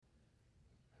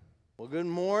Well, good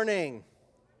morning.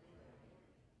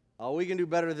 Oh, we can do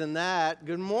better than that.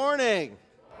 Good morning.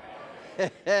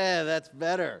 That's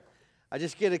better. I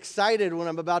just get excited when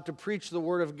I'm about to preach the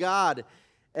Word of God.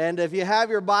 And if you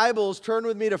have your Bibles, turn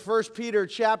with me to 1 Peter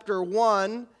chapter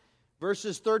 1,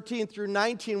 verses 13 through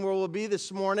 19, where we'll be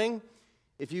this morning.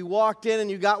 If you walked in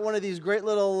and you got one of these great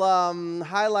little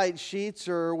highlight sheets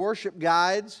or worship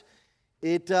guides,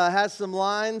 it has some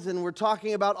lines, and we're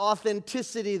talking about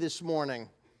authenticity this morning.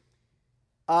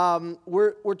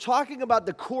 We're talking about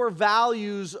the core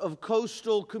values of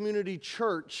Coastal Community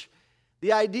Church,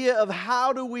 the idea of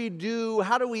how do we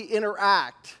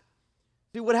interact.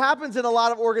 See, what happens in a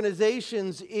lot of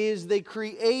organizations is they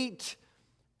create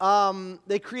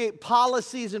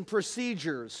policies and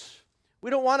procedures. We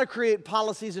don't want to create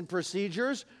policies and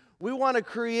procedures. We want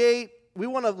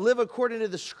to live according to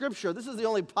the Scripture. This is the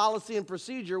only policy and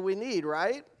procedure we need,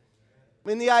 right? I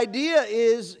mean, the idea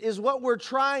is what we're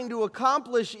trying to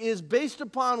accomplish is based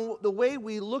upon the way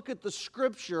we look at the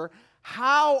Scripture,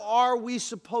 how are we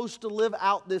supposed to live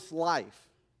out this life?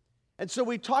 And so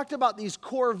we talked about these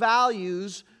core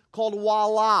values called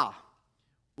voila.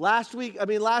 Last week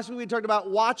we talked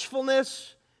about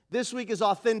watchfulness. This week is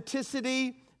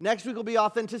authenticity. Next week will be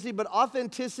authenticity, but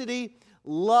authenticity,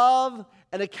 love,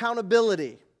 and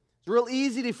accountability. It's real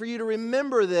easy for you to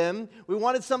remember them. We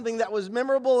wanted something that was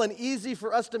memorable and easy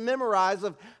for us to memorize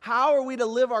of how are we to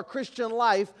live our Christian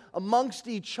life amongst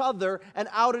each other and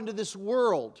out into this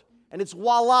world. And it's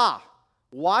voila,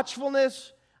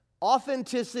 watchfulness,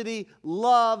 authenticity,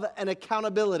 love, and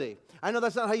accountability. I know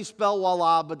that's not how you spell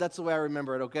voila, but that's the way I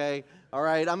remember it, okay? All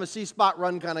right, I'm a C-spot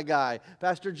run kind of guy.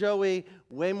 Pastor Joey,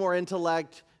 way more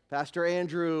intellect. Pastor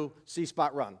Andrew,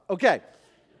 C-spot run. Okay.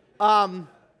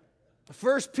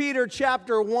 1 Peter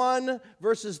chapter 1,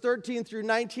 verses 13 through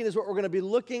 19 is what we're going to be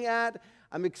looking at.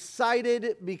 I'm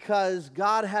excited because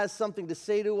God has something to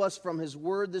say to us from His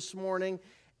Word this morning,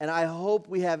 and I hope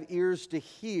we have ears to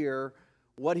hear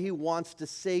what He wants to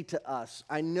say to us.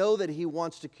 I know that He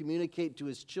wants to communicate to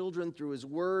His children through His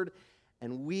Word,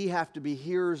 and we have to be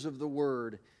hearers of the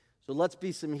Word. So let's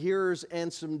be some hearers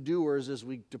and some doers as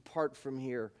we depart from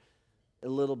here a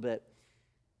little bit.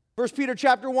 1 Peter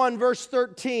chapter 1, verse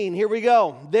 13, here we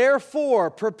go.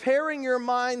 Therefore, preparing your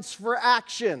minds for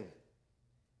action,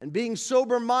 and being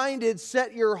sober-minded,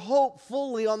 set your hope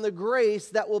fully on the grace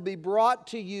that will be brought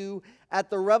to you at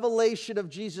the revelation of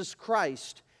Jesus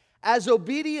Christ. As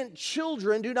obedient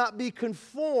children, do not be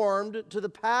conformed to the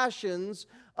passions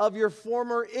of your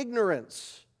former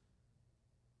ignorance.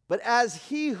 But as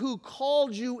He who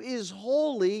called you is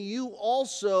holy, you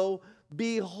also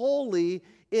be holy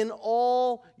in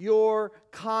all your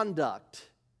conduct.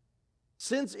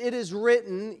 Since it is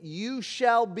written, you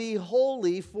shall be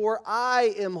holy, for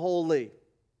I am holy.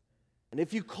 And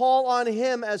if you call on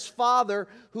Him as Father,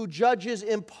 who judges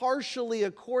impartially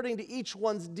according to each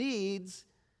one's deeds,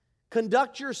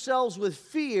 conduct yourselves with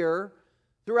fear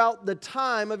throughout the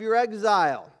time of your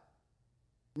exile,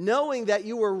 knowing that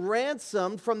you were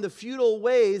ransomed from the futile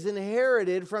ways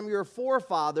inherited from your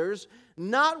forefathers,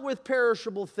 not with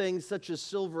perishable things such as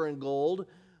silver and gold,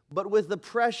 but with the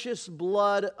precious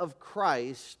blood of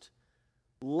Christ,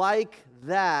 like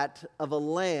that of a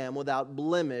lamb without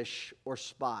blemish or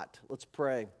spot. Let's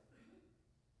pray.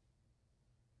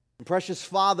 And precious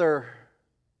Father,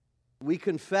 we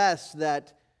confess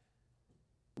that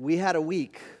we had a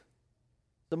week.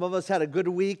 Some of us had a good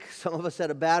week, some of us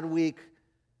had a bad week.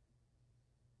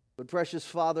 But precious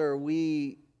Father,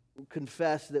 we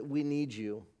confess that we need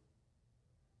You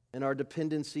and our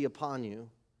dependency upon You.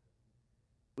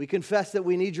 We confess that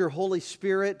we need Your Holy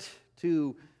Spirit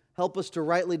to help us to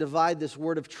rightly divide this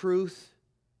word of truth.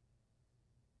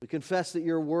 We confess that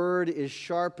Your word is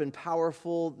sharp and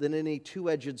powerful than any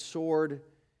two-edged sword,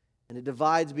 and it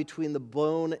divides between the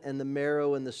bone and the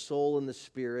marrow and the soul and the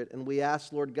spirit. And we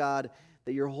ask, Lord God,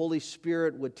 that Your Holy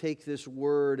Spirit would take this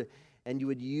word and You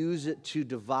would use it to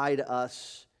divide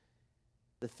us,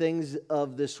 the things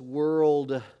of this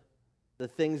world, the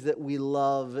things that we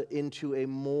love, into a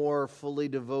more fully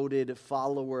devoted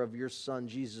follower of Your Son,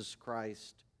 Jesus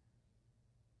Christ.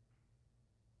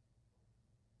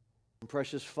 And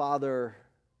precious Father,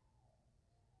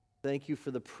 thank You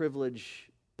for the privilege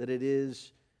that it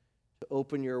is to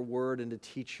open Your word and to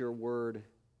teach Your word.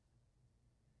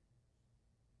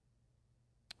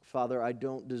 Father, I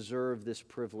don't deserve this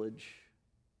privilege.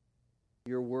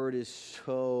 Your word is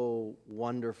so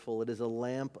wonderful. It is a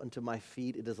lamp unto my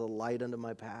feet. It is a light unto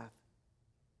my path.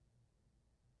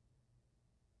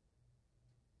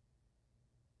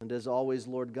 And as always,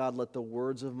 Lord God, let the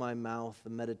words of my mouth,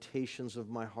 the meditations of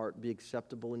my heart be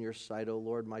acceptable in Your sight, O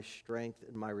Lord, my strength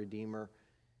and my Redeemer.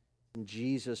 In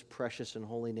Jesus' precious and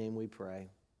holy name we pray.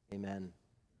 Amen.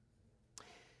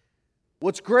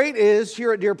 What's great is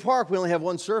here at Deer Park, we only have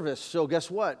one service. So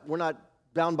guess what? We're not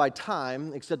bound by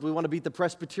time, except we want to beat the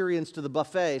Presbyterians to the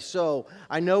buffet. So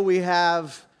I know we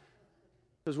have,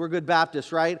 because we're good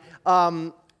Baptists, right?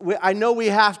 I know we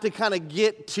have to kind of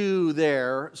get to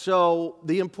there. So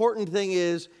the important thing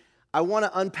is I want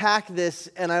to unpack this,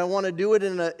 and I want to do it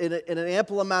in an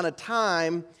ample amount of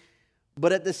time.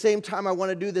 But at the same time, I want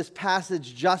to do this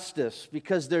passage justice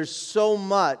because there's so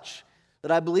much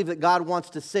that I believe that God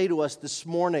wants to say to us this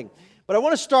morning. But I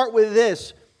want to start with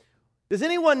this. Does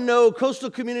anyone know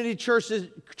Coastal Community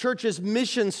Church's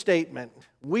mission statement?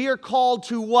 We are called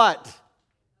to what?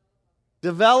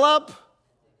 Develop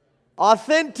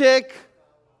authentic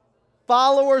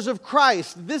followers of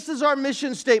Christ. This is our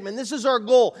mission statement. This is our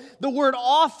goal. The word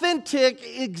authentic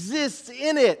exists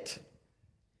in it.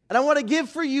 And I want to give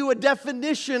for you a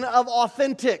definition of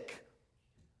authentic.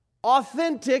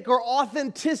 Authentic or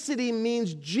authenticity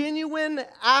means genuine,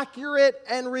 accurate,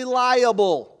 and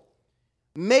reliable.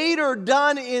 Made or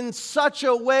done in such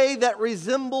a way that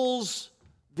resembles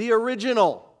the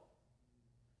original.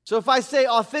 So if I say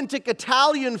authentic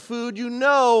Italian food, you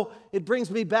know it brings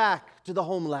me back to the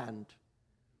homeland.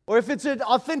 Or if it's an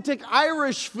authentic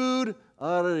Irish food,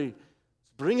 it's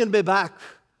bringing me back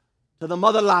to the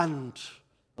motherland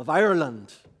of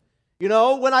Ireland. You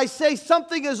know, when I say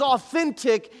something is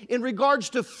authentic in regards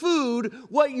to food,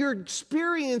 what you're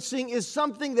experiencing is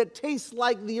something that tastes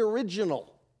like the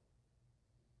original.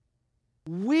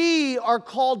 We are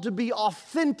called to be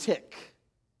authentic.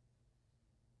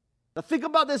 Now think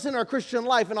about this in our Christian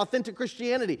life and authentic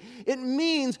Christianity. It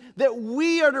means that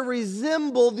we are to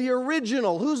resemble the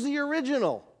original. Who's the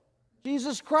original?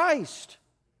 Jesus Christ.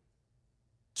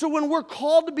 So when we're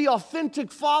called to be authentic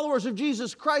followers of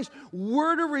Jesus Christ,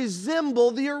 we're to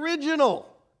resemble the original,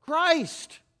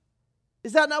 Christ.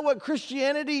 Is that not what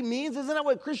Christianity means? Isn't that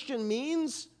what Christian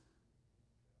means?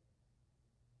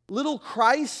 Little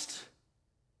Christ.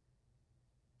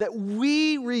 That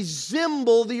we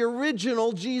resemble the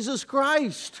original Jesus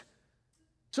Christ.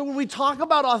 So when we talk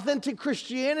about authentic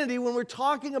Christianity, when we're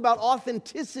talking about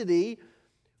authenticity,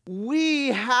 we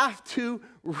have to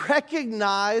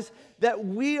recognize that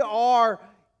we are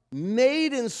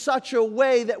made in such a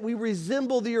way that we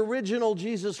resemble the original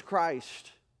Jesus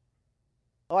Christ.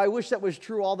 Oh, I wish that was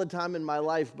true all the time in my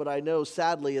life, but I know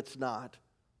sadly it's not.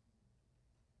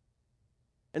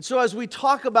 And so as we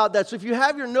talk about that, so if you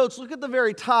have your notes, look at the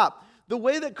very top. The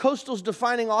way that Coastal's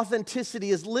defining authenticity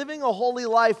is living a holy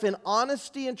life in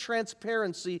honesty and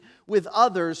transparency with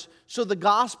others so the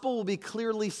gospel will be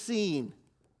clearly seen.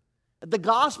 The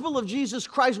gospel of Jesus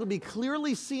Christ will be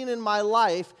clearly seen in my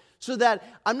life so that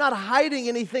I'm not hiding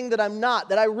anything that I'm not,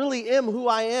 that I really am who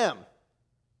I am.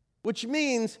 Which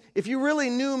means if you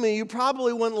really knew me, you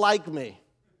probably wouldn't like me.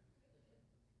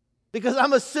 Because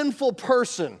I'm a sinful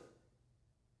person.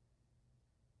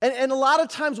 And a lot of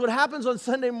times what happens on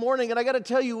Sunday morning, and I got to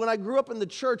tell you, when I grew up in the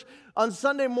church, on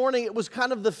Sunday morning it was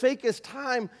kind of the fakest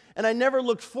time, and I never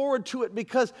looked forward to it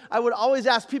because I would always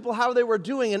ask people how they were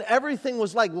doing, and everything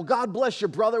was like, well, God bless you,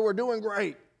 brother, we're doing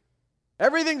great.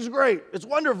 Everything's great. It's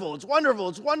wonderful. It's wonderful.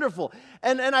 It's wonderful.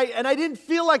 And I didn't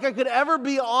feel like I could ever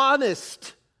be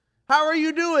honest. How are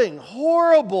you doing?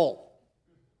 Horrible.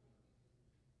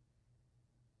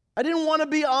 I didn't want to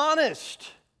be honest.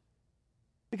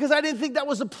 Because I didn't think that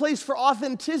was a place for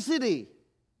authenticity.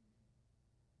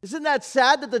 Isn't that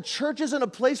sad that the church isn't a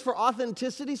place for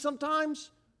authenticity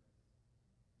sometimes?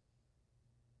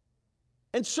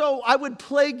 And so I would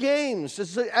play games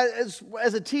as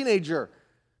a teenager.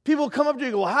 People would come up to you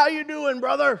and go, how you doing,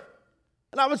 brother?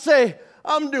 And I would say,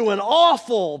 I'm doing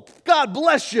awful. God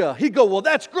bless you. He'd go, well,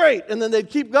 that's great. And then they'd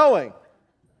keep going.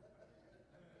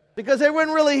 Because they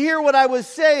wouldn't really hear what I was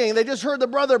saying. They just heard the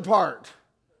brother part.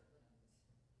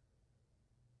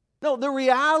 No, the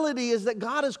reality is that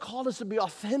God has called us to be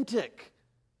authentic,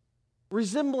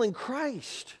 resembling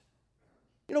Christ.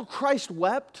 You know, Christ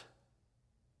wept.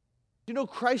 You know,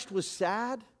 Christ was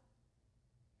sad.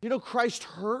 You know, Christ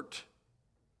hurt.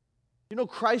 You know,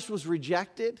 Christ was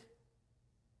rejected.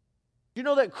 You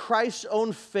know that Christ's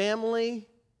own family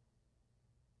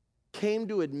came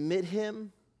to admit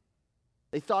him.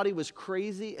 They thought he was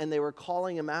crazy and they were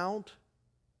calling him out.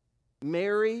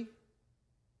 Mary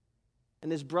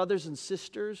and his brothers and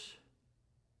sisters.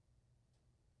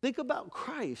 Think about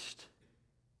Christ.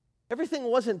 Everything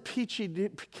wasn't peachy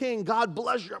king. God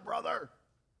bless you, brother.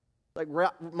 Like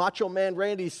Macho Man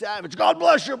Randy Savage. God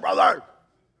bless you, brother.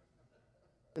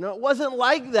 You know, it wasn't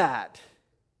like that.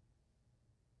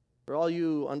 For all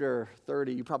you under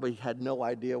 30, you probably had no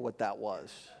idea what that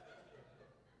was.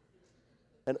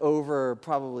 And over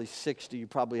probably 60, you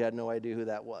probably had no idea who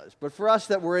that was. But for us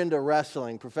that were into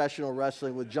wrestling, professional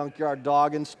wrestling with Junkyard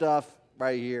Dog and stuff,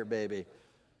 right here, baby.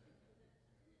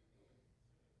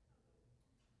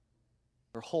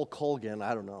 Or Hulk Hogan,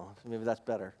 I don't know. Maybe that's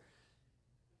better.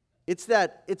 It's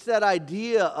that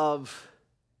idea of,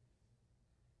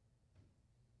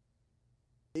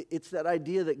 it's that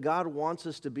idea that God wants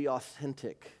us to be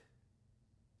authentic.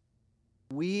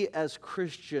 We as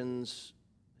Christians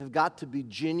have got to be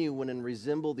genuine and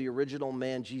resemble the original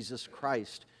man, Jesus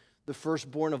Christ, the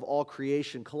firstborn of all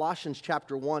creation. Colossians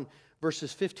chapter 1,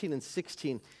 verses 15 and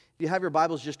 16. If you have your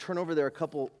Bibles, just turn over there a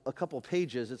couple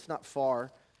pages. It's not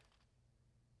far.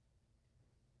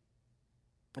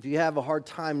 If you have a hard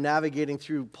time navigating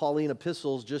through Pauline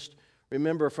epistles, just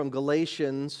remember from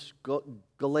Galatians,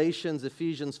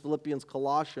 Ephesians, Philippians,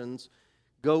 Colossians,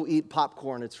 go eat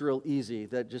popcorn. It's real easy.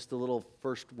 That just the little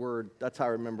first word, that's how I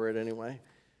remember it anyway.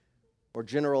 Or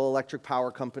General Electric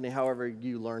Power Company, however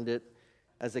you learned it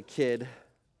as a kid.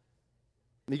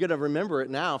 You're going to remember it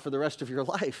now for the rest of your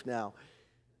life now.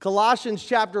 Colossians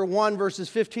chapter 1, verses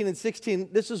 15 and 16,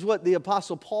 this is what the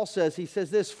Apostle Paul says. He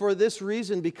says this, "For this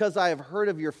reason, because I have heard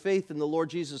of your faith in the Lord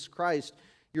Jesus Christ,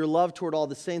 your love toward all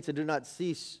the saints, I do not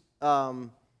cease." You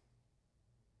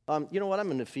know what?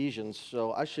 I'm in Ephesians,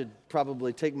 so I should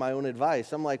probably take my own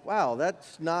advice. I'm like, wow,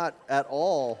 that's not at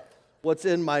all what's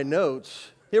in my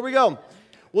notes. Here we go.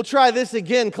 We'll try this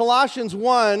again. Colossians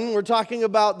 1, we're talking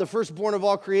about the firstborn of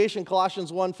all creation.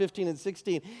 Colossians 1, 15 and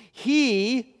 16.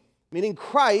 He, meaning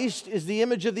Christ, is the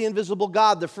image of the invisible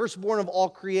God, the firstborn of all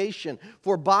creation.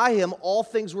 For by him all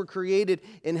things were created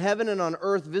in heaven and on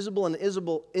earth, visible and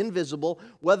invisible,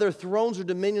 whether thrones or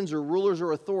dominions or rulers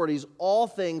or authorities, all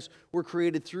things were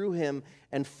created through him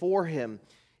and for him.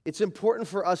 It's important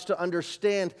for us to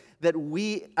understand that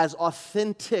we, as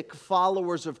authentic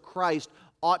followers of Christ,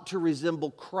 ought to resemble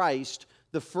Christ,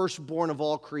 the firstborn of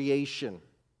all creation.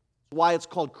 That's why it's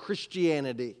called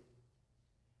Christianity.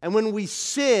 And when we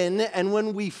sin and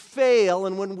when we fail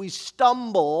and when we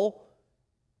stumble,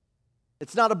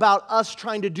 it's not about us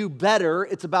trying to do better.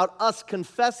 It's about us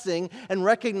confessing and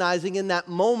recognizing in that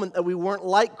moment that we weren't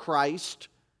like Christ.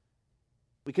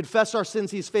 We confess our sins.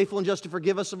 He's faithful and just to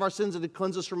forgive us of our sins and to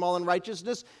cleanse us from all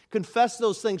unrighteousness. Confess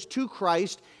those things to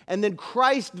Christ. And then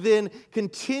Christ then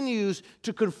continues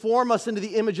to conform us into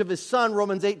the image of his Son,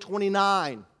 Romans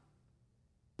 8:29.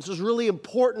 This is really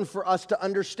important for us to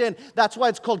understand. That's why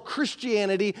it's called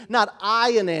Christianity, not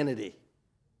I-anity.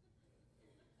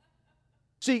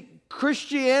 See,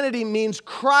 Christianity means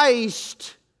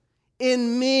Christ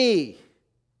in me.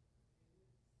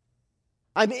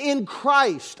 I'm in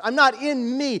Christ. I'm not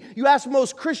in me. You ask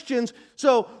most Christians,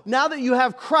 so now that you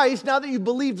have Christ, now that you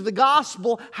believed the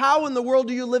gospel, how in the world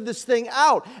do you live this thing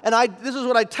out? And this is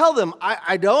what I tell them.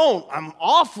 I don't. I'm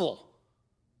awful.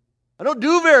 I don't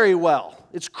do very well.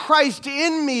 It's Christ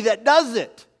in me that does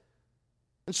it.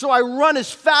 And so I run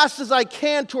as fast as I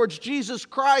can towards Jesus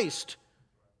Christ.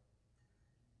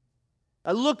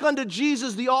 I look unto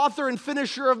Jesus, the author and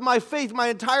finisher of my faith. My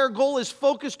entire goal is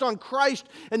focused on Christ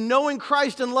and knowing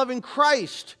Christ and loving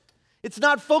Christ. It's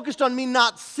not focused on me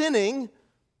not sinning.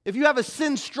 If you have a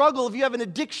sin struggle, if you have an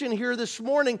addiction here this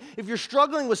morning, if you're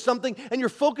struggling with something and you're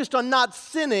focused on not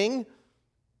sinning,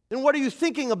 then what are you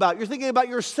thinking about? You're thinking about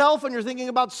yourself and you're thinking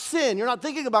about sin. You're not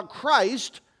thinking about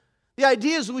Christ. The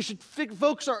idea is that we should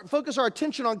focus our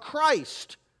attention on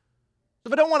Christ.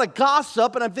 If I don't want to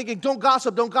gossip and I'm thinking, don't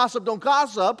gossip, don't gossip, don't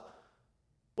gossip,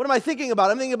 what am I thinking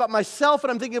about? I'm thinking about myself and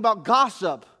I'm thinking about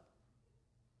gossip.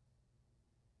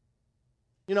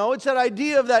 You know, it's that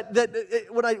idea of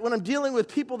when I'm dealing with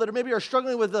people that maybe are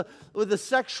struggling with the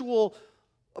sexual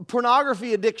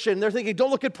pornography addiction, they're thinking, don't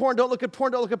look at porn, don't look at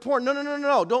porn, don't look at porn.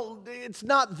 No. It's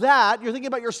not that. You're thinking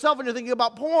about yourself and you're thinking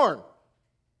about porn.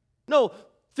 No,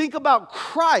 think about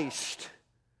Christ.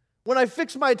 When I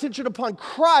fix my attention upon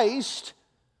Christ,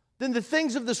 then the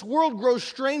things of this world grow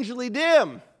strangely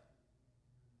dim.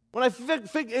 When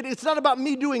it's not about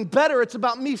me doing better, it's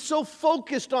about me so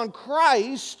focused on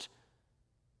Christ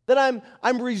that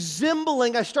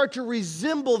I start to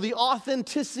resemble the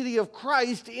authenticity of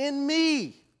Christ in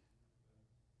me.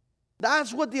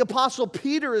 That's what the Apostle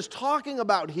Peter is talking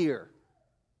about here.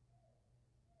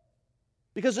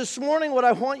 Because this morning what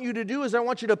I want you to do is I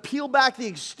want you to peel back the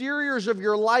exteriors of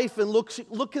your life and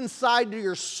look inside to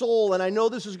your soul. And I know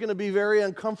this is going to be very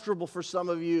uncomfortable for some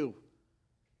of you.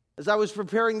 As I was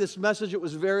preparing this message, it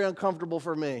was very uncomfortable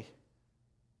for me.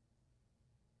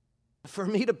 For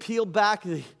me to peel back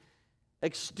the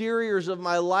exteriors of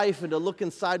my life and to look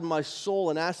inside my soul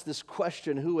and ask this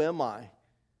question, who am I?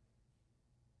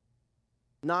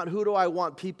 Not who do I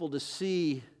want people to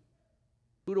see?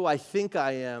 who do I think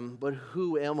I am, but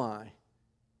who am I?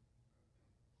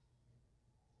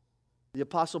 The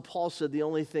Apostle Paul said, the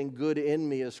only thing good in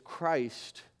me is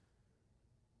Christ.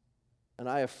 And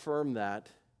I affirm that.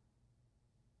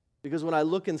 Because when I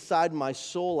look inside my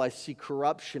soul, I see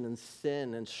corruption and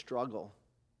sin and struggle.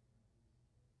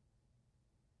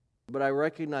 But I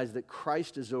recognize that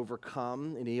Christ is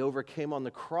overcome, and he overcame on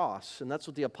the cross. And that's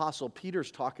what the Apostle Peter's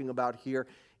talking about here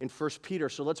in 1 Peter.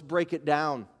 So let's break it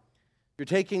down. If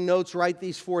you're taking notes, write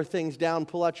these 4 things down.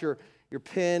 Pull out your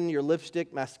pen, your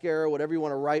lipstick, mascara, whatever you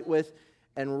want to write with,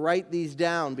 and write these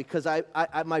down. Because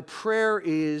my prayer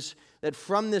is that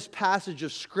from this passage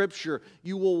of Scripture,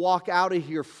 you will walk out of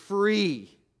here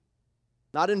free.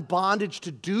 Not in bondage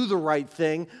to do the right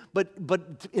thing, but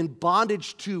in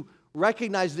bondage to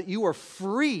recognize that you are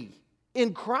free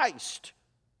in Christ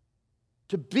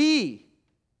to be.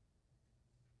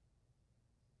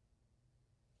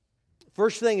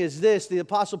 First thing is this, the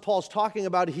Apostle Paul's talking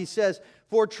about it. He says,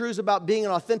 4 truths about being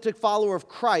an authentic follower of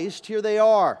Christ. Here they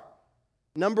are.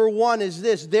 Number 1 is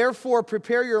this, therefore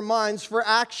prepare your minds for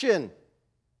action.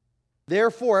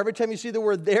 Therefore, every time you see the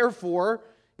word therefore,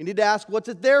 you need to ask, what's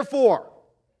it there for?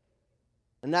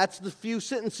 And that's the few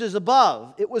sentences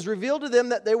above. It was revealed to them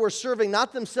that they were serving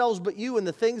not themselves but you and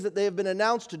the things that they have been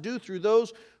announced to do through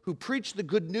those who preach the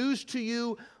good news to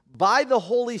you by the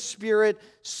Holy Spirit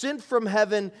sent from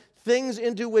heaven, things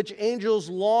into which angels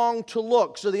long to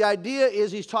look. So the idea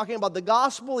is he's talking about the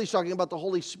gospel, he's talking about the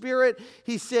Holy Spirit.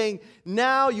 He's saying,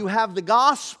 now you have the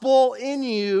gospel in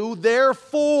you,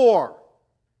 therefore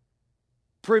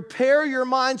prepare your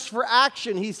minds for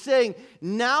action. He's saying,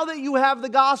 now that you have the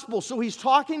gospel, so he's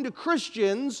talking to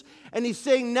Christians, and he's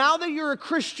saying, now that you're a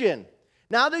Christian,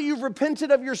 now that you've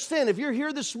repented of your sin, if you're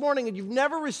here this morning and you've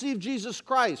never received Jesus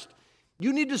Christ,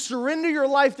 you need to surrender your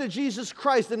life to Jesus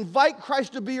Christ. Invite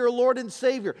Christ to be your Lord and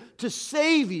Savior, to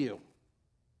save you.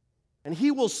 And he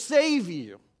will save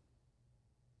you.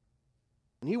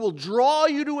 And he will draw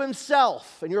you to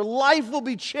himself, and your life will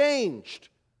be changed.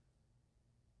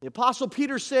 The Apostle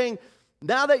Peter's saying,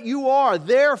 now that you are,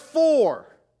 therefore,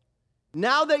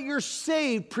 now that you're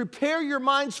saved, prepare your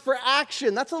minds for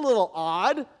action. That's a little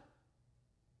odd.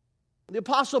 The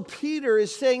Apostle Peter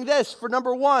is saying this, for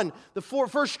number 1, the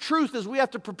first truth is we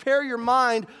have to prepare your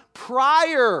mind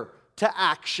prior to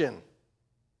action.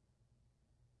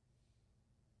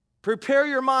 Prepare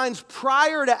your minds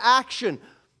prior to action.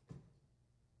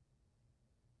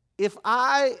 If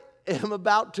I am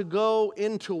about to go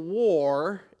into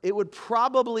war, it would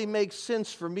probably make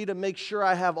sense for me to make sure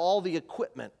I have all the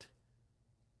equipment.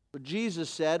 But Jesus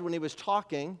said when he was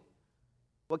talking,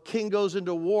 what king goes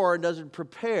into war and doesn't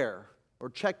prepare or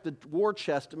check the war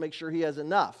chest to make sure he has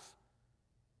enough?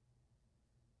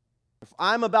 If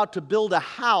I'm about to build a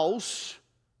house,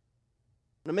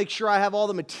 I'm going to make sure I have all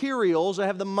the materials, I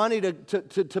have the money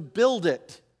to build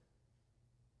it.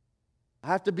 I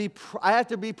have to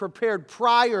be prepared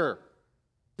prior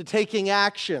to taking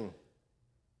action.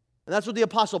 And that's what the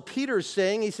Apostle Peter is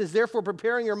saying. He says, therefore,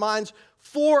 preparing your minds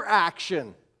for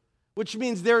action. Which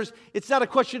means it's not a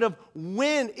question of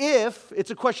if, it's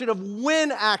a question of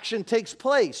when action takes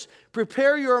place.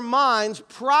 Prepare your minds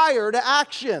prior to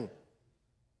action.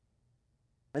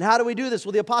 And how do we do this?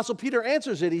 Well, the Apostle Peter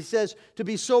answers it. He says to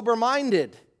be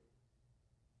sober-minded.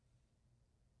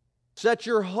 Set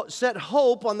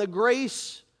hope on the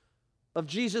grace of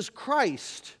Jesus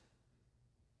Christ.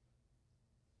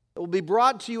 It will be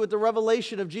brought to you at the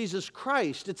revelation of Jesus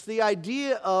Christ. It's the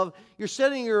idea of you're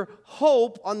setting your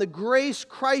hope on the grace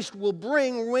Christ will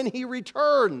bring when he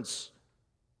returns.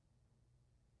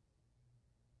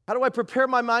 How do I prepare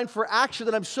my mind for action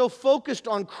that I'm so focused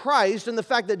on Christ and the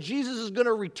fact that Jesus is going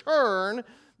to return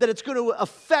that it's going to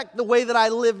affect the way that I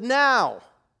live now?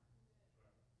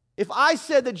 If I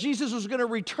said that Jesus was going to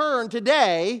return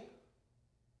today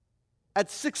at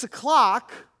 6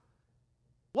 o'clock,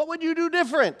 what would you do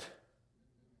different?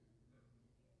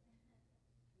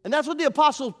 And that's what the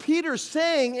Apostle Peter's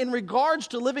saying in regards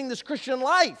to living this Christian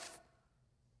life.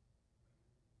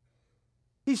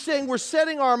 He's saying we're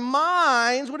setting our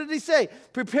minds, what did he say?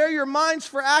 Prepare your minds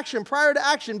for action, prior to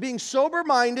action, being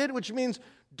sober-minded, which means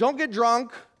don't get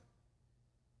drunk,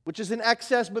 which is in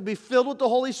excess, but be filled with the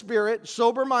Holy Spirit.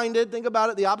 Sober-minded, think about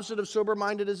it, the opposite of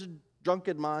sober-minded is a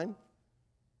drunken mind.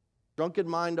 Drunken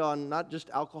mind on not just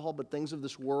alcohol, but things of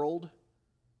this world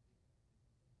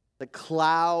that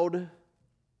cloud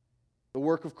the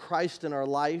work of Christ in our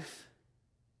life.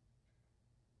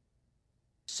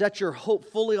 Set your hope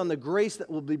fully on the grace that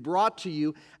will be brought to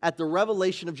you at the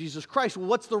revelation of Jesus Christ. Well,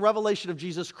 what's the revelation of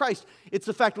Jesus Christ? It's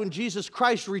the fact when Jesus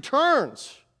Christ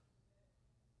returns.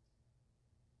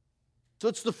 So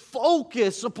it's the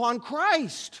focus upon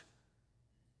Christ.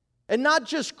 And not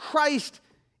just Christ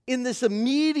in this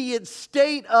immediate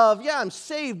state of, yeah, I'm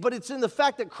saved, but it's in the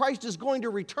fact that Christ is going to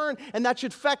return, and that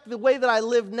should affect the way that I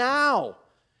live now.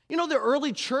 You know, the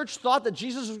early church thought that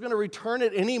Jesus was going to return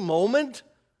at any moment.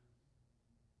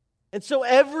 And so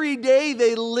every day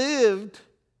they lived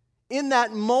in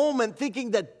that moment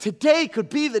thinking that today could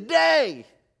be the day.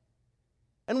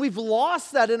 And we've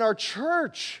lost that in our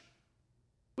church.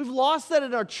 We've lost that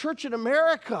in our church in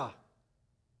America.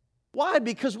 Why?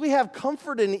 Because we have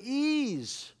comfort and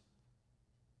ease.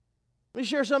 Let me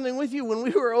share something with you. When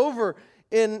we were over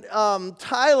in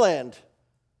Thailand,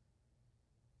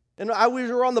 and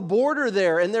we were on the border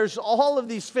there, and there's all of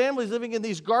these families living in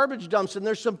these garbage dumps, and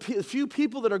there's a few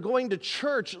people that are going to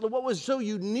church. What was so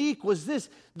unique was this: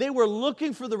 they were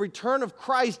looking for the return of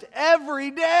Christ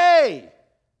every day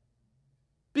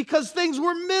because things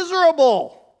were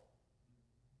miserable.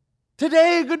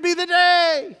 Today could be the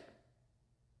day.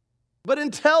 But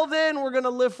until then, we're going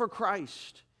to live for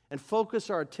Christ and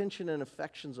focus our attention and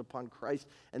affections upon Christ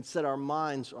and set our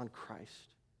minds on Christ.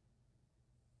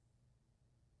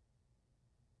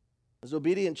 As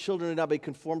obedient children, do not be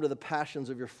conformed to the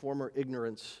passions of your former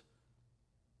ignorance.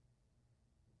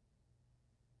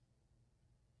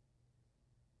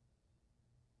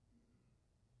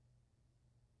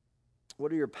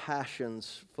 What are your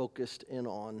passions focused in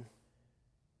on?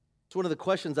 It's one of the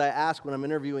questions I ask when I'm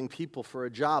interviewing people for a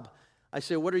job. I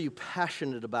say, what are you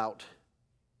passionate about?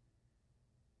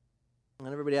 And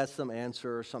everybody has some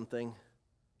answer or something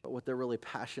about what they're really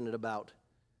passionate about.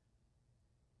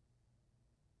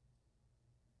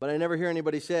 But I never hear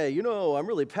anybody say, you know, I'm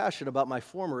really passionate about my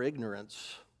former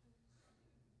ignorance.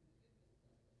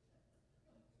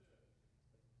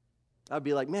 I'd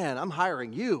be like, man, I'm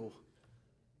hiring you.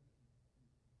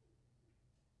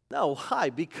 No, why?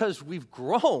 Because we've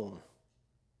grown.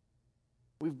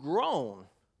 We've grown.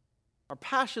 Our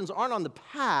passions aren't on the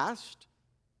past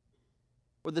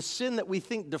or the sin that we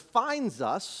think defines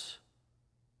us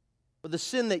or the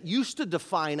sin that used to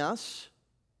define us.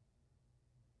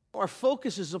 Our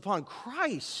focus is upon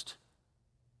Christ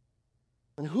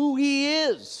and who He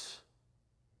is.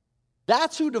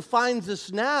 That's who defines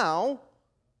us now.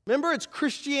 Remember, it's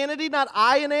Christianity, not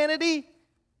I-anity. It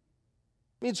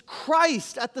means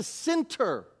Christ at the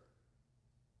center.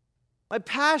 My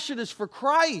passion is for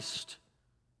Christ.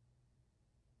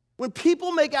 When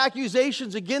people make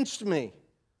accusations against me,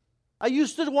 I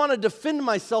used to want to defend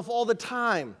myself all the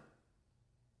time.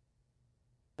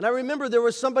 And I remember there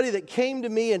was somebody that came to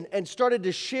me and started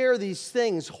to share these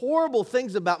things, horrible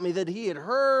things about me that he had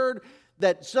heard,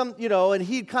 that some, you know, and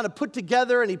he kind of put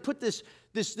together, and he put this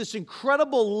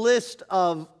incredible list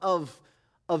of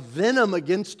venom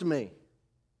against me.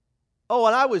 Oh,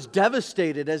 and I was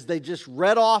devastated as they just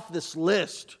read off this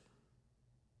list.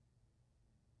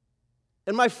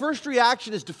 And my first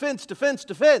reaction is defense, defense,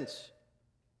 defense.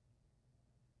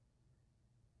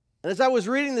 And as I was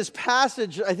reading this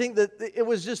passage, I think that it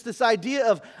was just this idea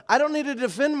of, I don't need to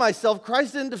defend myself.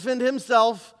 Christ didn't defend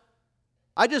Himself.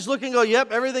 I just look and go,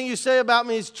 yep, everything you say about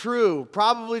me is true.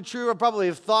 Probably true. I probably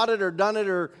have thought it or done it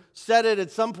or said it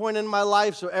at some point in my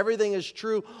life, so everything is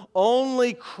true.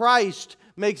 Only Christ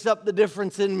makes up the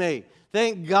difference in me.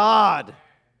 Thank God.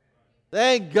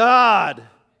 Thank God.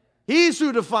 He's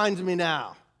who defines me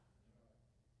now.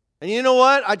 And you know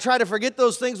what? I try to forget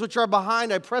those things which are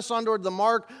behind. I press on toward the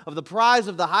mark of the prize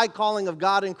of the high calling of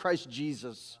God in Christ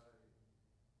Jesus.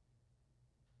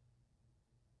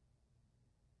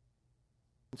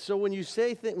 And so when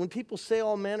when people say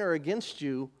all men are against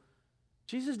you,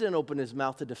 Jesus didn't open His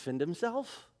mouth to defend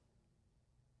Himself.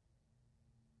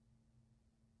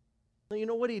 You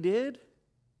know what He did?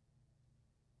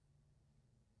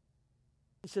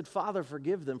 He said, Father,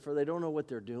 forgive them, for they don't know what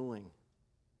they're doing.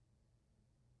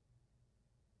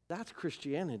 That's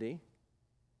Christianity.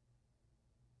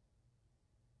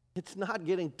 It's not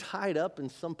getting tied up in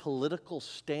some political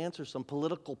stance or some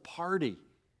political party.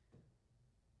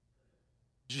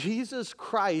 Jesus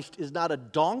Christ is not a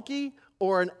donkey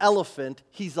or an elephant.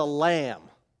 He's a lamb.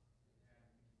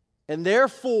 And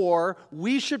therefore,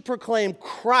 we should proclaim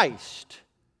Christ.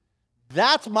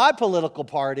 That's my political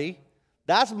party.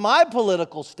 That's my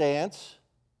political stance.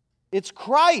 It's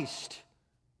Christ.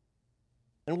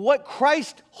 And what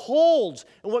Christ holds,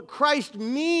 and what Christ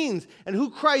means, and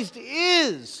who Christ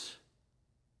is.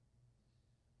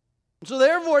 So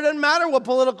therefore, it doesn't matter what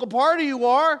political party you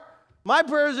are. My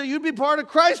prayer is that you'd be part of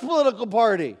Christ's political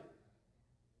party.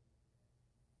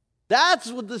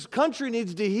 That's what this country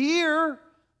needs to hear.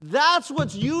 That's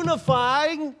what's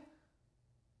unifying.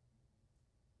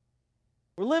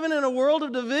 We're living in a world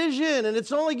of division, and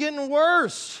it's only getting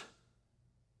worse.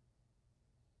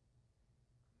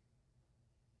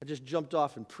 I just jumped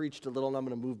off and preached a little, and I'm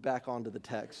going to move back onto the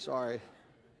text. Sorry.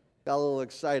 Got a little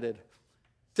excited.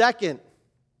 Second,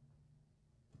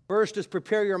 first is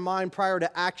prepare your mind prior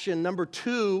to action. Number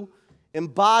two,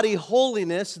 embody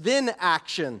holiness, then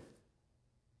action.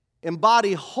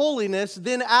 Embody holiness,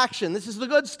 then action. This is the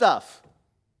good stuff.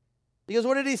 Because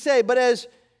what did he say? But as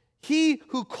he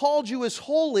who called you is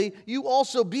holy, you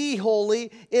also be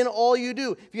holy in all you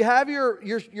do. If you have your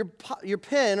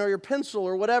pen or your pencil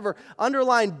or whatever,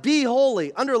 underline be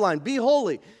holy. Underline be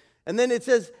holy. And then it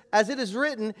says, as it is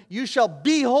written, you shall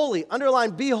be holy.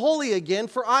 Underline be holy again,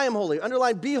 for I am holy.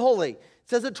 Underline be holy. It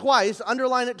says it twice.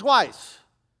 Underline it twice.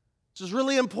 This is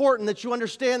really important that you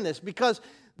understand this, because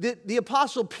the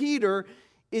Apostle Peter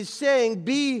is saying,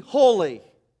 be holy.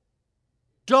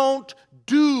 Don't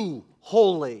do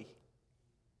holy.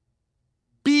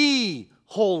 Be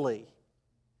holy.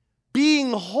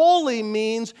 Being holy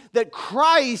means that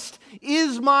Christ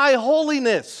is my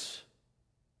holiness.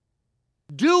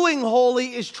 Doing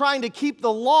holy is trying to keep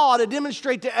the law to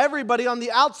demonstrate to everybody on the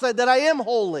outside that I am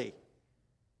holy.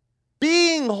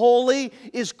 Being holy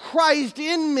is Christ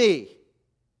in me.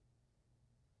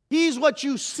 He's what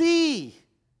you see.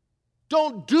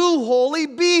 Don't do holy,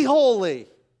 be holy.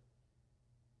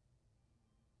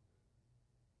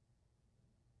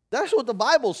 That's what the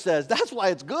Bible says. That's why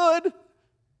it's good.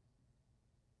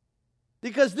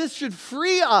 Because this should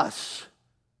free us.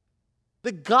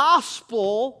 The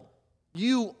gospel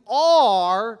you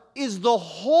are is the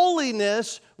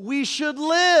holiness we should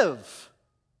live.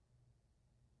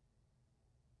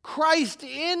 Christ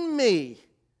in me.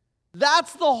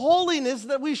 That's the holiness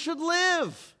that we should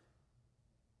live.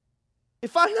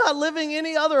 If I'm not living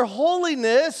any other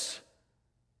holiness,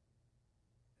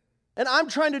 and I'm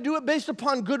trying to do it based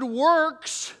upon good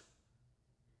works,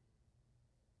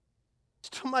 it's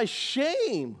to my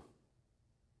shame.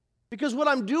 Because what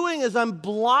I'm doing is I'm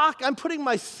putting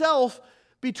myself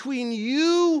between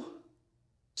you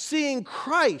seeing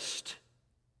Christ.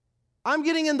 I'm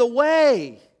getting in the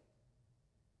way.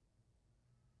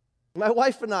 My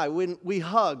wife and I, when we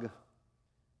hug,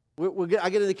 I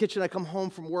get in the kitchen, I come home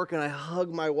from work, and I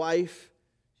hug my wife.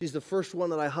 She's the first one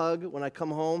that I hug when I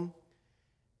come home.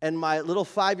 And my little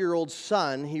 5-year-old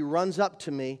son, he runs up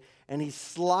to me, and he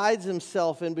slides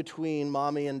himself in between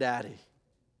mommy and daddy.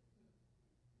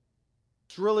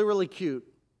 It's really, really cute.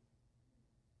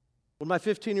 When my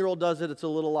 15-year-old does it, it's a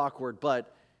little awkward,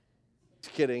 but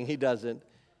just kidding, he doesn't.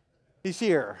 He's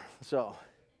here, so.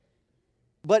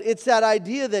 But it's that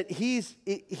idea that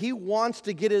he wants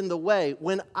to get in the way.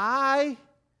 When I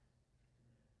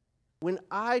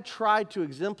try to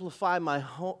exemplify my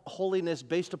holiness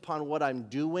based upon what I'm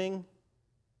doing,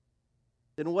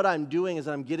 then what I'm doing is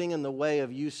I'm getting in the way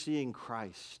of you seeing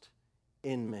Christ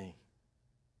in me.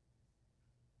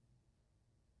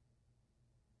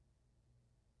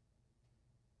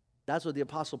 That's what the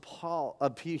Apostle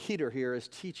Peter here is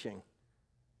teaching.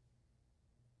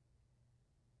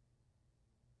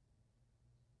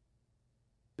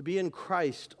 To be in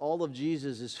Christ, all of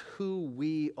Jesus, is who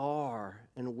we are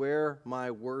and where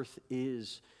my worth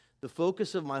is. The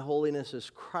focus of my holiness is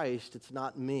Christ. It's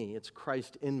not me. It's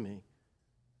Christ in me.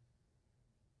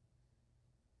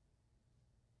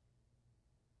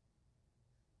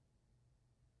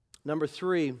 Number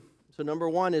three. So number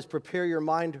one is prepare your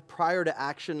mind prior to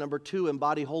action. Number two,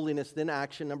 embody holiness, then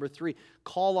action. Number three,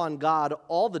 call on God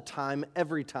all the time,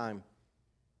 every time.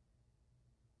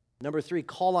 Number three,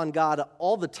 call on God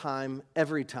all the time,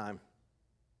 every time.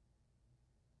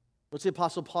 What's the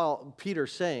Apostle Peter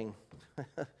saying?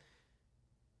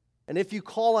 And if you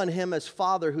call on him as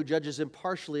Father who judges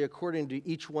impartially according to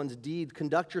each one's deed,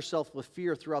 conduct yourself with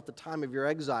fear throughout the time of your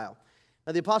exile.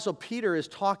 Now the Apostle Peter is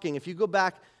talking. If you go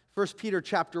back 1 Peter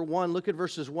chapter 1, look at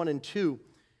verses 1 and 2.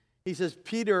 He says,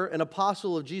 Peter, an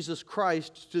apostle of Jesus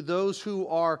Christ, to those who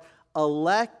are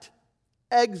elect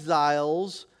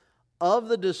exiles of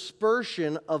the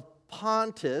dispersion of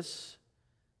Pontus,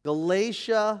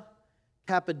 Galatia,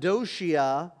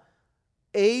 Cappadocia,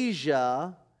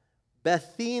 Asia,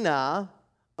 Bithynia,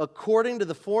 according to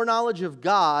the foreknowledge of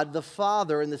God the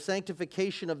Father and the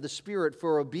sanctification of the Spirit,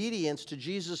 for obedience to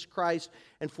Jesus Christ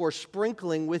and for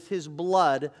sprinkling with his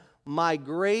blood, my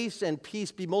grace and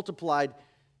peace be multiplied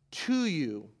to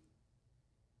you.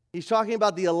 He's talking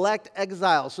about the elect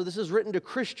exiles. So this is written to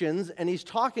Christians, and he's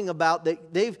talking about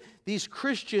that these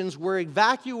Christians were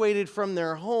evacuated from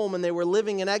their home and they were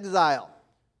living in exile.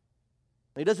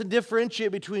 He doesn't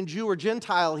differentiate between Jew or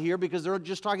Gentile here because they're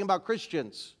just talking about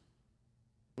Christians.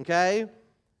 Okay?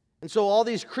 And so all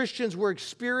these Christians were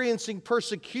experiencing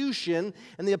persecution,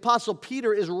 and the Apostle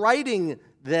Peter is writing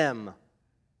them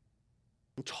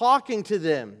and talking to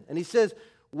them. And he says,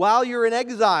 while you're in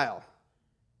exile,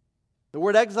 the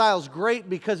word exile is great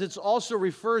because it also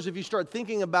refers, if you start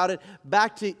thinking about it,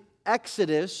 back to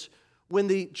Exodus, when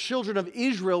the children of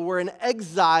Israel were in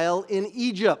exile in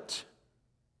Egypt,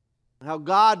 how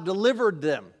God delivered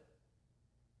them.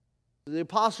 The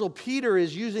Apostle Peter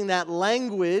is using that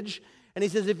language, and he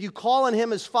says, if you call on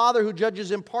him as Father who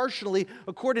judges impartially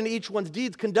according to each one's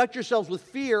deeds, conduct yourselves with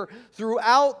fear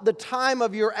throughout the time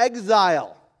of your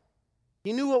exile.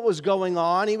 He knew what was going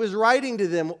on. He was writing to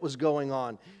them what was going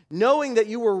on. Knowing that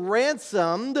you were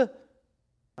ransomed.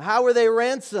 How were they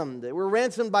ransomed? They were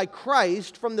ransomed by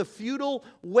Christ from the feudal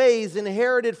ways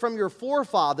inherited from your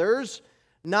forefathers,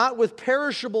 not with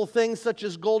perishable things such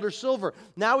as gold or silver.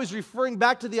 Now he's referring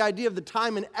back to the idea of the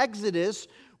time in Exodus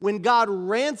when God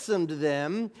ransomed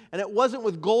them, and it wasn't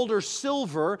with gold or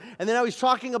silver. And then now he's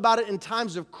talking about it in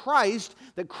times of Christ,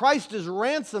 that Christ has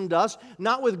ransomed us,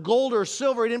 not with gold or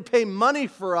silver. He didn't pay money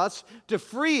for us to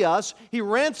free us. He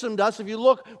ransomed us, if you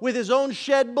look, with his own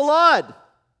shed blood.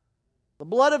 The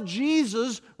blood of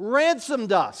Jesus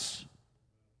ransomed us.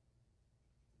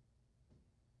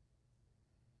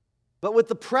 But with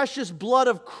the precious blood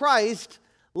of Christ,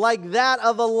 like that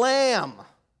of a lamb,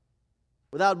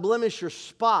 without blemish or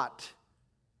spot.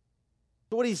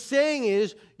 So what he's saying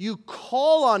is, you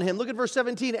call on him. Look at verse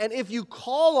 17. And if you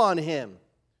call on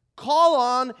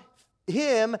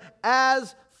him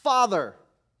as Father.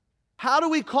 How do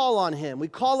we call on him? We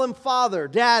call him Father,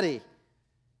 Daddy.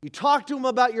 You talk to him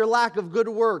about your lack of good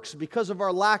works because of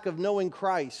our lack of knowing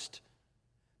Christ.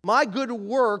 My good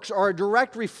works are a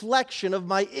direct reflection of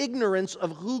my ignorance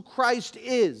of who Christ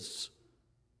is.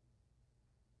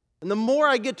 And the more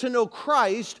I get to know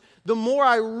Christ, the more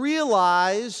I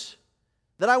realize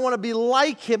that I want to be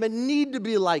like him and need to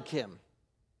be like him.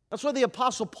 That's why the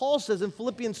Apostle Paul says in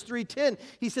Philippians 3:10,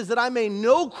 he says that I may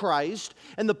know Christ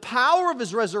and the power of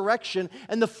his resurrection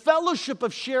and the fellowship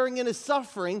of sharing in his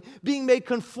suffering, being made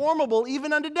conformable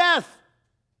even unto death.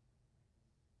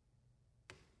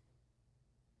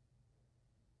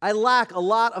 I lack a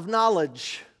lot of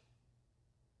knowledge.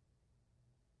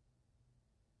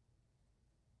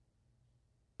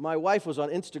 My wife was on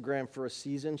Instagram for a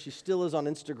season. She still is on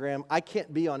Instagram. I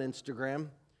can't be on Instagram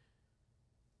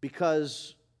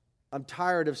because I'm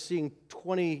tired of seeing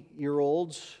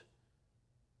 20-year-olds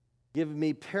give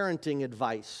me parenting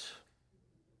advice.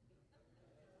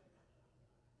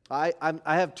 I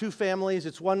have two families.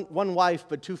 It's one wife,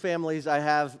 but two families. I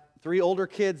have 3 older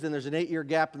kids, then there's an 8-year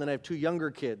gap, and then I have 2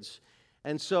 younger kids.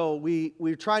 And so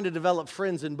we're trying to develop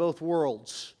friends in both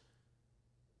worlds.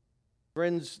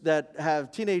 Friends that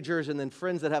have teenagers and then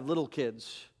friends that have little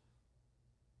kids.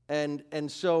 And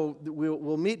so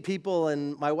we'll meet people,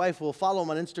 and my wife will follow them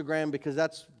on Instagram because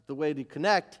that's the way to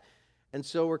connect. And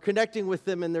so we're connecting with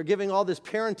them, and they're giving all this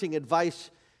parenting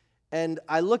advice. And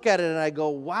I look at it and I go,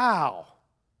 wow,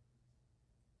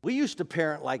 we used to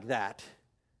parent like that.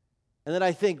 And then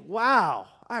I think, wow,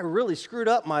 I really screwed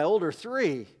up my older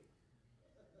 3.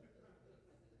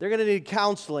 They're going to need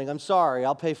counseling. I'm sorry.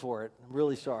 I'll pay for it. I'm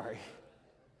really sorry.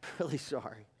 Really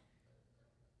sorry.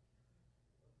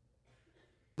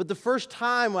 But the first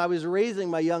time I was raising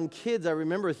my young kids, I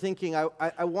remember thinking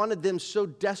I wanted them so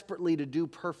desperately to do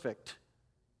perfect.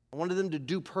 I wanted them to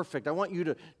do perfect. I want you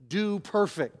to do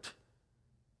perfect.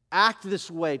 Act this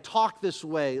way, talk this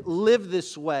way, live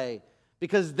this way,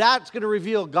 because that's going to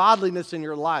reveal godliness in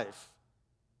your life.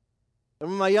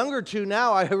 And with my younger 2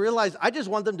 now, I realize I just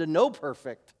want them to know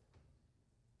perfect.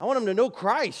 I want them to know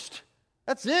Christ.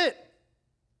 That's it.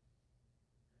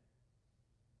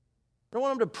 I don't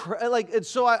want them to pray, and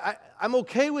so I'm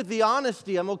okay with the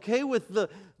honesty. I'm okay with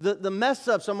the mess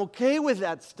ups. I'm okay with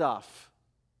that stuff.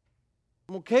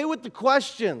 I'm okay with the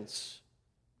questions.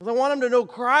 Because I want them to know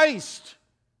Christ.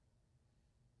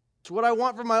 It's what I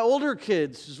want for my older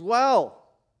kids as well.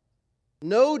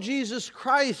 Know Jesus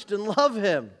Christ and love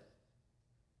him.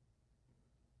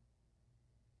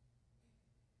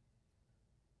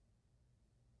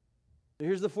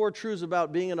 Here's the 4 truths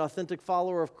about being an authentic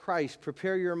follower of Christ.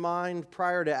 Prepare your mind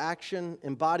prior to action.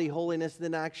 Embody holiness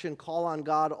in action. Call on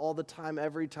God all the time,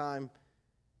 every time.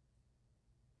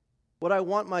 What I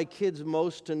want my kids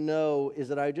most to know is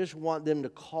that I just want them to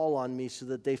call on me so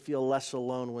that they feel less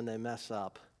alone when they mess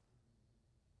up.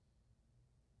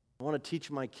 I want to teach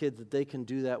my kids that they can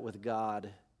do that with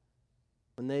God.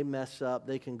 When they mess up,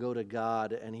 they can go to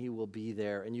God and he will be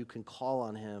there. And you can call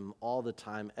on him all the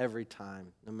time, every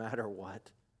time, no matter what.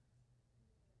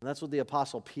 And that's what the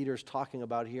Apostle Peter's talking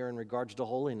about here in regards to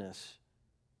holiness.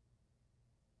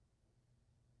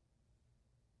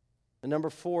 And number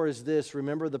 4 is this: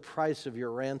 remember the price of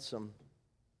your ransom.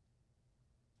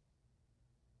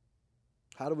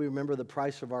 How do we remember the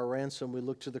price of our ransom? We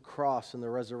look to the cross and the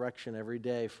resurrection every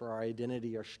day for our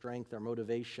identity, our strength, our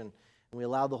motivation. And we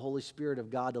allow the Holy Spirit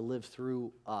of God to live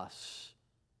through us.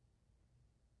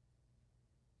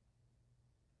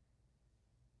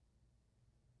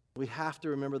 We have to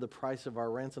remember the price of our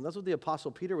ransom. That's what the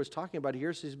Apostle Peter was talking about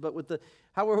here. He says, but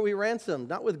how were we ransomed?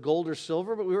 Not with gold or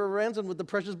silver, but we were ransomed with the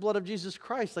precious blood of Jesus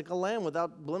Christ, like a lamb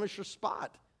without blemish or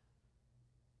spot.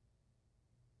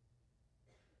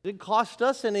 It didn't cost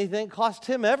us anything, it cost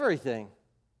him everything.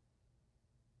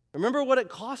 Remember what it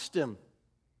cost him.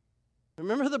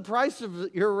 Remember the price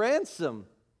of your ransom.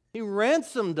 He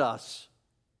ransomed us.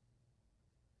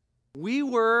 We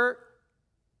were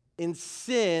in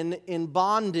sin, in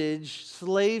bondage,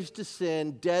 slaves to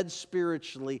sin, dead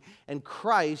spiritually, and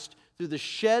Christ, through the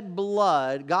shed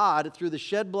blood, God, through the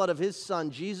shed blood of his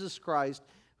Son, Jesus Christ,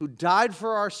 who died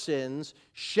for our sins,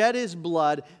 shed his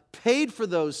blood, paid for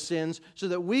those sins so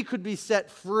that we could be set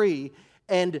free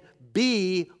and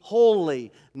be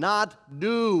holy, not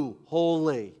do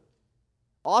holy.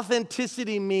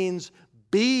 Authenticity means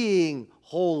being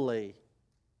holy.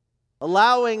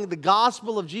 Allowing the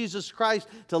gospel of Jesus Christ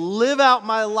to live out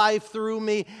my life through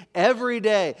me every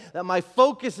day. That my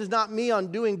focus is not me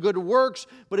on doing good works,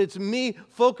 but it's me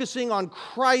focusing on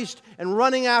Christ and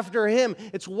running after him.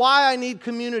 It's why I need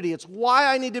community. It's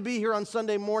why I need to be here on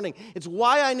Sunday morning. It's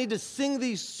why I need to sing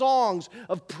these songs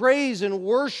of praise and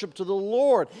worship to the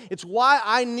Lord. It's why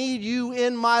I need you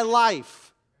in my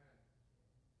life.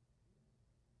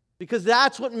 Because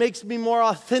that's what makes me more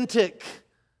authentic.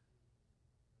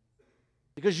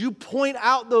 Because you point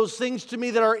out those things to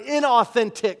me that are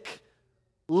inauthentic,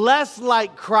 less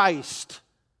like Christ.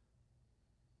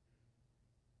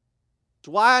 It's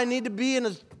why I need to be in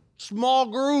a small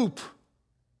group.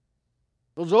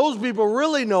 Because those people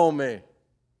really know me. I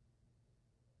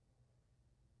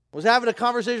was having a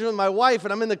conversation with my wife,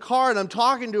 and I'm in the car, and I'm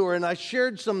talking to her, and I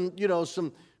shared some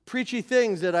preachy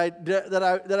things that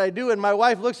I do, and my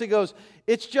wife looks and goes,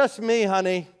 "It's just me,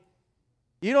 honey.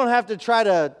 You don't have to try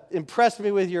to impress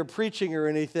me with your preaching or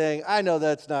anything. I know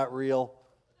that's not real."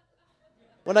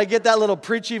 When I get that little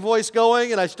preachy voice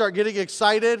going and I start getting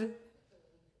excited,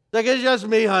 like, "It's just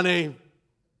me, honey.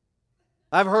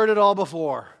 I've heard it all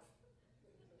before."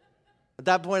 At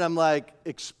that point, I'm like,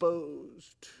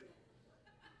 exposed.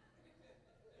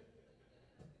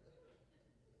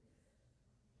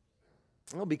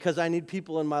 Well, because I need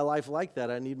people in my life like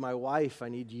that. I need my wife. I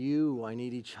need you. I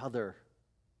need each other.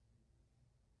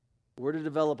 We're to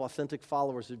develop authentic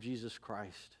followers of Jesus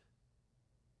Christ.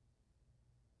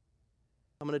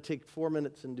 I'm going to take 4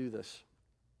 minutes and do this.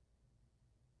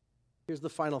 Here's the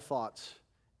final thoughts.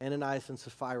 Ananias and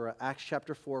Sapphira, Acts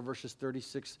chapter 4, verses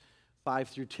 36, 5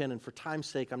 through 10. And for time's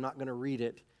sake, I'm not going to read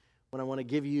it. When I want to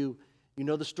give you,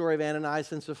 the story of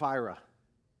Ananias and Sapphira.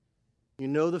 You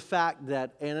know the fact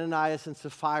that Ananias and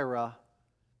Sapphira,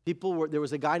 there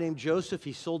was a guy named Joseph.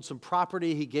 He sold some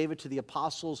property. He gave it to the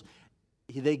apostles.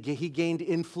 He gained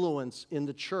influence in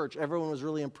the church. Everyone was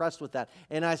really impressed with that.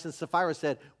 Ananias and Sapphira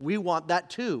said, "We want that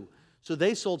too." So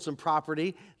they sold some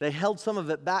property. They held some of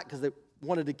it back because they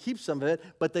wanted to keep some of it,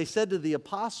 but they said to the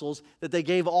apostles that they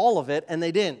gave all of it, and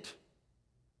they didn't.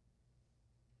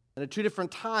 And at 2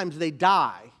 different times, they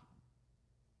die.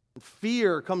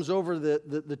 Fear comes over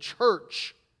the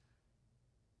church.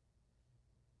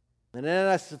 And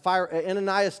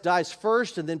Ananias dies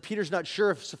first, and then Peter's not sure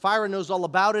if Sapphira knows all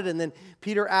about it, and then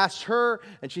Peter asks her,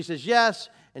 and she says yes,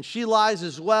 and she lies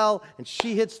as well, and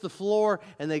she hits the floor,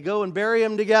 and they go and bury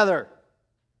him together.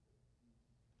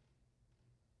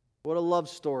 What a love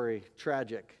story.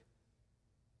 Tragic.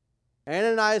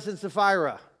 Ananias and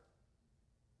Sapphira.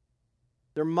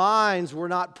 Their minds were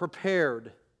not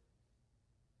prepared.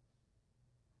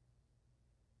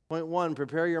 Point 1,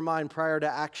 prepare your mind prior to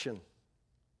action.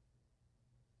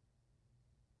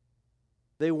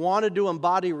 They wanted to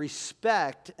embody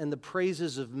respect and the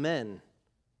praises of men.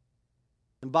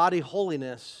 Embody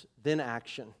holiness, then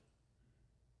action.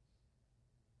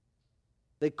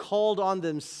 They called on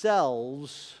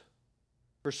themselves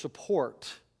for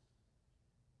support.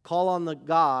 Call on the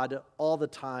God all the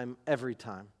time, every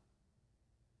time.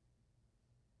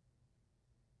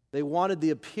 They wanted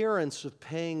the appearance of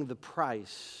paying the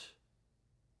price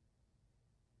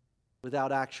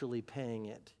without actually paying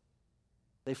it.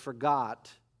 They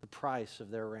forgot the price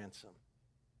of their ransom.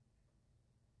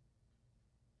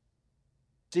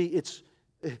 See,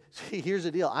 here's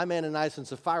the deal. I'm Ananias and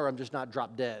Sapphira. I'm just not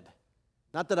drop dead.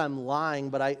 Not that I'm lying,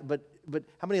 but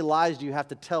how many lies do you have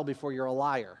to tell before you're a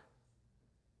liar?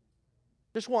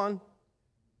 Just one.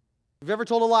 If you've ever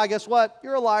told a lie, guess what?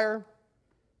 You're a liar.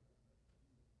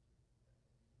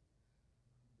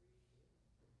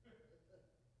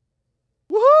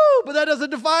 Woohoo! But that doesn't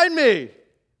define me.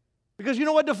 Because you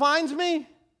know what defines me?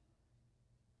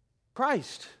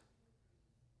 Christ.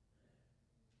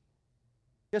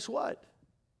 Guess what?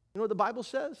 You know what the Bible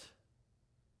says?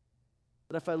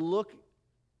 That if I look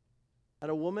at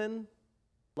a woman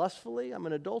lustfully, I'm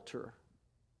an adulterer.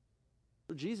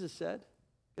 So Jesus said,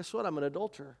 guess what? I'm an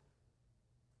adulterer.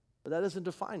 But that doesn't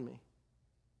define me.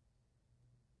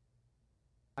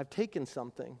 I've taken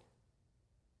something.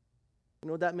 You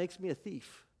know, that makes me a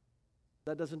thief.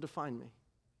 That doesn't define me.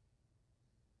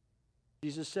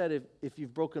 Jesus said, if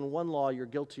you've broken one law, you're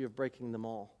guilty of breaking them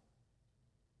all.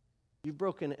 You've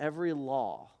broken every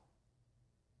law.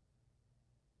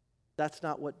 That's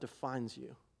not what defines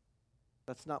you.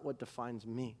 That's not what defines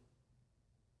me.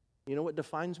 You know what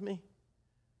defines me?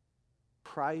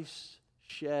 Christ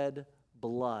shed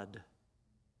blood.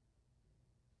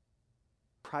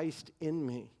 Christ in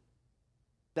me.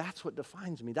 That's what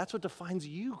defines me. That's what defines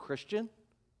you, Christian.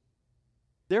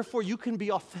 Therefore, you can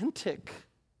be authentic.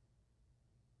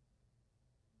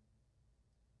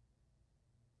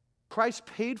 Christ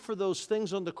paid for those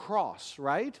things on the cross,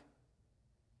 right?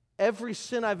 Every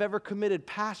sin I've ever committed,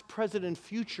 past, present, and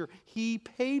future, He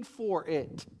paid for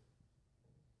it.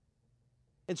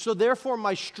 And so therefore,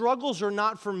 my struggles are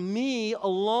not for me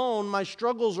alone. My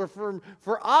struggles are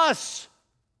for us.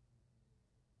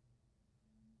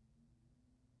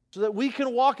 So that we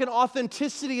can walk in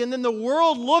authenticity, and then the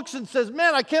world looks and says,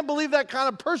 man, I can't believe that kind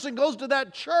of person goes to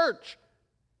that church.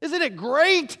 Isn't it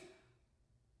great?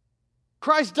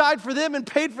 Christ died for them and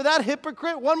paid for that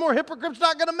hypocrite. One more hypocrite's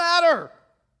not going to matter.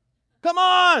 Come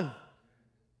on.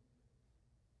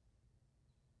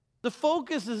 The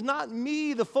focus is not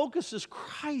me. The focus is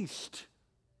Christ.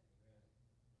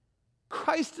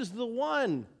 Christ is the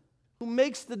one who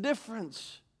makes the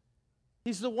difference.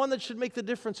 He's the one that should make the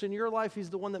difference in your life. He's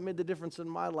the one that made the difference in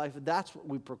my life. That's what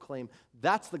we proclaim.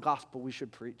 That's the gospel we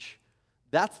should preach.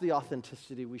 That's the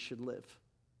authenticity we should live.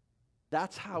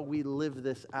 That's how we live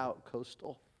this out,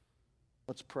 Coastal.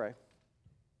 Let's pray.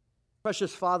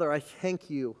 Precious Father, I thank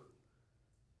you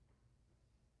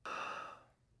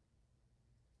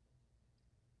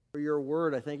for your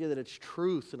word. I thank you that it's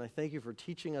truth, and I thank you for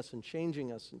teaching us and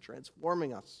changing us and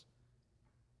transforming us.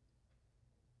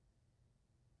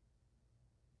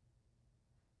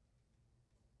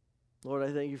 Lord,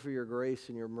 I thank you for your grace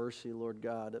and your mercy, Lord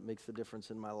God, that makes the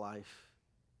difference in my life.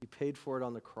 You paid for it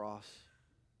on the cross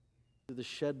through the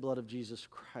shed blood of Jesus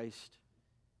Christ.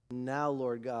 Now,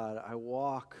 Lord God, I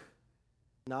walk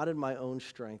not in my own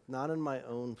strength, not in my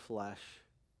own flesh.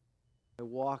 I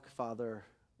walk, Father,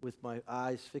 with my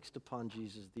eyes fixed upon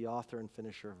Jesus, the author and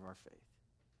finisher of our faith.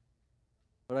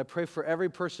 Lord, I pray for every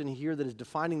person here that is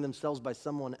defining themselves by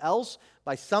someone else,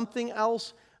 by something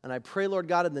else. And I pray, Lord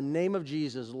God, in the name of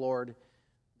Jesus, Lord,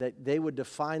 that they would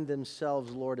define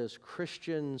themselves, Lord, as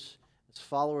Christians, as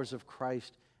followers of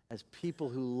Christ, as people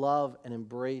who love and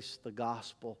embrace the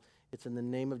gospel. It's in the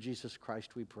name of Jesus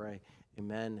Christ we pray.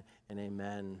 Amen and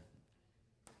amen.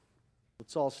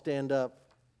 Let's all stand up.